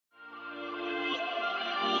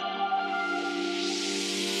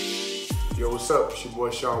Yo, what's up? It's your boy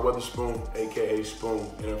Sean Weatherspoon, aka Spoon,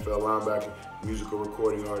 NFL linebacker, musical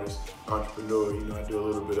recording artist, entrepreneur. You know, I do a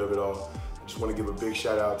little bit of it all. I just want to give a big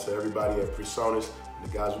shout out to everybody at PreSonus, the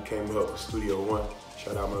guys who came up with Studio One.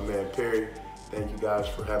 Shout out my man Perry. Thank you guys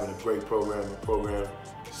for having a great program,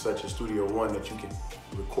 such as Studio One that you can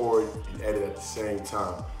record and edit at the same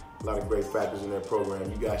time. A lot of great factors in that program.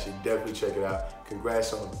 You guys should definitely check it out.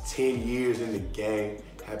 Congrats on 10 years in the game.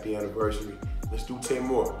 Happy anniversary. Let's do 10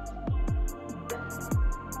 more.